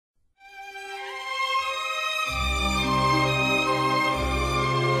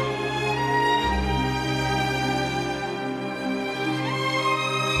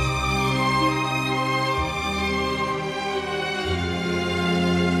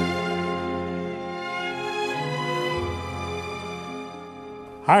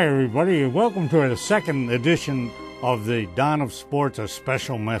Hi, everybody, and welcome to the second edition of the Don of Sports, a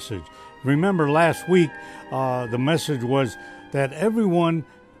special message. Remember last week, the message was that everyone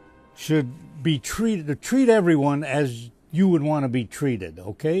should be treat everyone as you would want to be treated,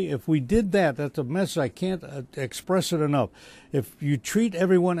 okay? If we did that, that's a message. I can't express it enough. If you treat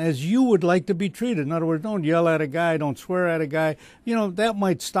everyone as you would like to be treated, in other words, don't yell at a guy, don't swear at a guy, that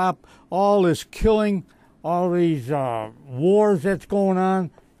might stop all this killing, all these wars that's going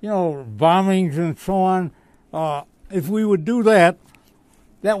on, bombings and so on. If we would do that,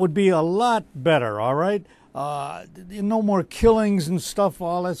 that would be a lot better, all right? No more killings and stuff,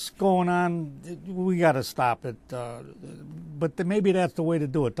 all that's going on. We got to stop it. But maybe that's the way to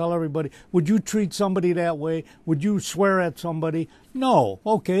do it. Tell everybody, would you treat somebody that way? Would you swear at somebody? No.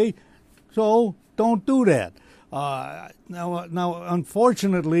 Okay. So don't do that. Now,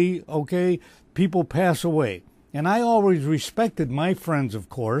 unfortunately, okay, people pass away. And I always respected my friends, of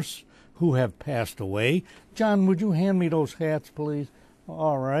course, who have passed away. John, would you hand me those hats, please?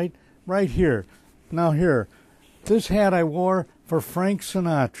 All right. Right here. Now here, this hat I wore for Frank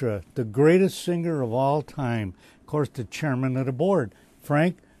Sinatra, the greatest singer of all time. Of course, the chairman of the board.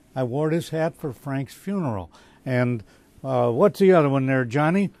 Frank, I wore this hat for Frank's funeral. And what's the other one there,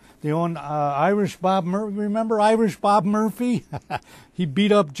 Johnny? The old Irish Bob Murphy. Remember Irish Bob Murphy? He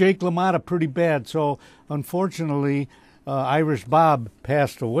beat up Jake LaMotta pretty bad. So, unfortunately, Irish Bob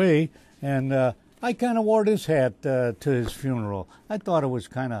passed away. And I kind of wore this hat to his funeral. I thought it was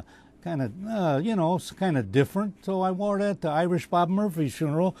kind of different. So I wore that to Irish Bob Murphy's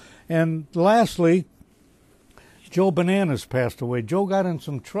funeral. And lastly, Joe Bananas passed away. Joe got in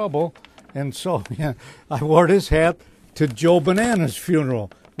some trouble. And so I wore this hat to Joe Bananas'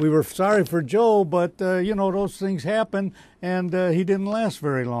 funeral. We were sorry for Joe, but, those things happen, and he didn't last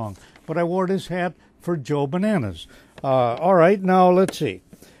very long. But I wore this hat for Joe Bananas. All right, now let's see.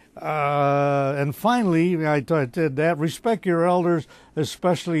 And finally, I did that. Respect your elders,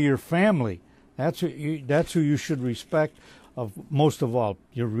 especially your family. That's who you should respect most of all.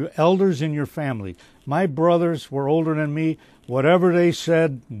 Your elders in your family. My brothers were older than me. Whatever they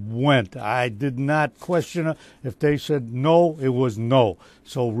said went. I did not question it. If they said no, it was no.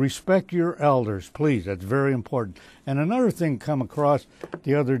 So respect your elders, please. That's very important. And another thing come across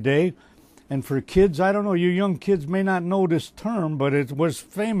the other day. And for kids, I don't know, you young kids may not know this term, but it was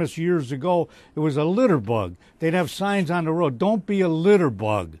famous years ago. It was a litter bug. They'd have signs on the road, don't be a litter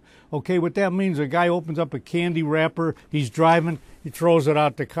bug. Okay, what that means, a guy opens up a candy wrapper, he's driving, he throws it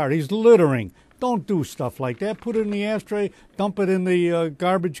out the car. He's littering. Don't do stuff like that. Put it in the ashtray, dump it in the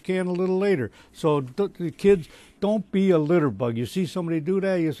garbage can a little later. So the kids, don't be a litter bug. You see somebody do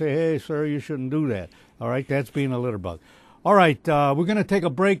that, you say, hey, sir, you shouldn't do that. All right, that's being a litter bug. All right, we're going to take a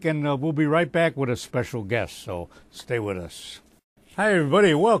break, and we'll be right back with a special guest, so stay with us. Hi,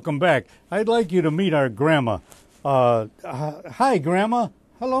 everybody. Welcome back. I'd like you to meet our grandma. Hi, Grandma.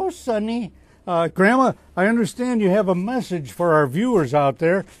 Hello, Sonny. Grandma, I understand you have a message for our viewers out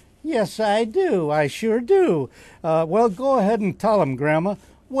there. Yes, I do. I sure do. Well, go ahead and tell them, Grandma.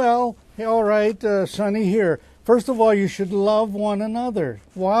 Well, all right, Sonny, here. First of all, you should love one another.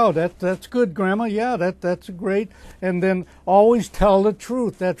 Wow, that's good, Grandma. Yeah, that's great. And then always tell the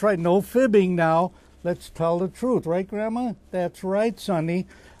truth. That's right. No fibbing now. Let's tell the truth, right, Grandma? That's right, Sonny.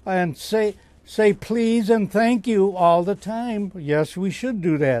 And say please and thank you all the time. Yes, we should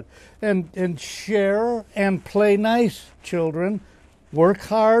do that. And share and play nice, children. Work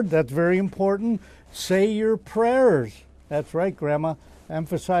hard. That's very important. Say your prayers. That's right, Grandma.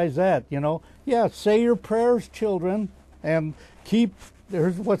 Emphasize that, Yeah, say your prayers, children, and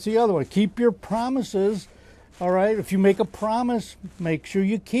what's the other one? Keep your promises, all right? If you make a promise, make sure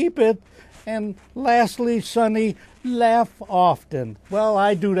you keep it. And lastly, Sonny, laugh often. Well,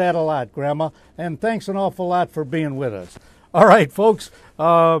 I do that a lot, Grandma, and thanks an awful lot for being with us. All right, folks,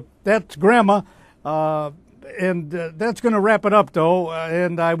 that's Grandma, and that's going to wrap it up, though,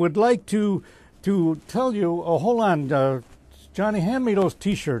 and I would like to tell you, hold on, Johnny, hand me those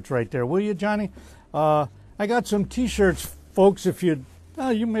T-shirts right there, will you, Johnny? I got some T-shirts, folks. If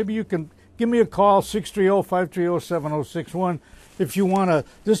maybe you can give me a call, 630-530-7061. If you want to,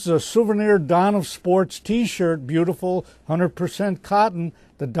 this is a souvenir Don of Sports T-shirt, beautiful, 100% cotton.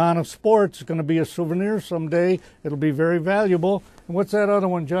 The Don of Sports is going to be a souvenir someday. It'll be very valuable. And what's that other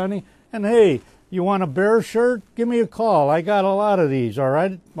one, Johnny? And hey, you want a bear shirt? Give me a call. I got a lot of these, all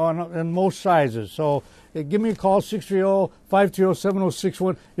right, in most sizes. So give me a call,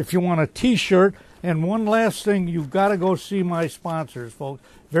 630-530-7061, if you want a T-shirt. And one last thing, you've got to go see my sponsors, folks.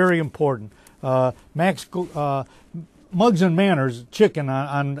 Very important. Mugs and Manners Chicken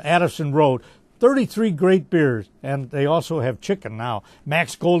on Addison Road. 33 great beers, and they also have chicken now.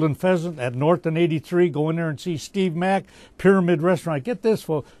 Max Golden Pheasant at North and 83. Go in there and see Steve Mack, Pyramid Restaurant. Get this,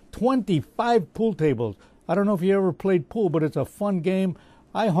 for 25 pool tables. I don't know if you ever played pool, but it's a fun game.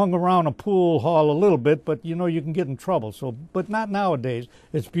 I hung around a pool hall a little bit, but you know you can get in trouble. So, but not nowadays.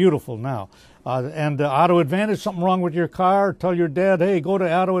 It's beautiful now. And Auto Advantage, something wrong with your car, tell your dad, hey, go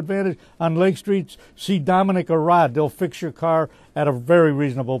to Auto Advantage on Lake Street, see Dominic or Rod. They'll fix your car at a very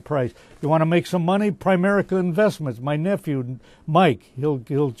reasonable price. You want to make some money? Primerica Investments. My nephew, Mike,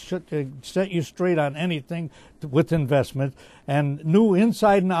 he'll set you straight on anything with investments. And new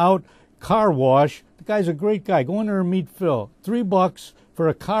Inside and Out Car Wash. The guy's a great guy. Go in there and meet Phil. $3 for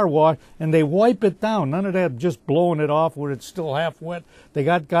a car wash, and they wipe it down. None of that just blowing it off where it's still half wet. They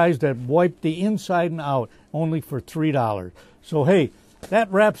got guys that wipe the inside and out only for $3. So, hey, that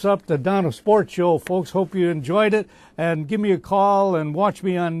wraps up the Donna Sports Show, folks. Hope you enjoyed it. And give me a call and watch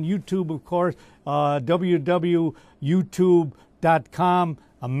me on YouTube, of course, www.youtube.com.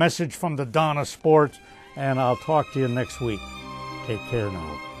 A message from the Donna Sports, and I'll talk to you next week. Take care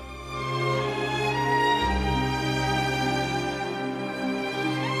now.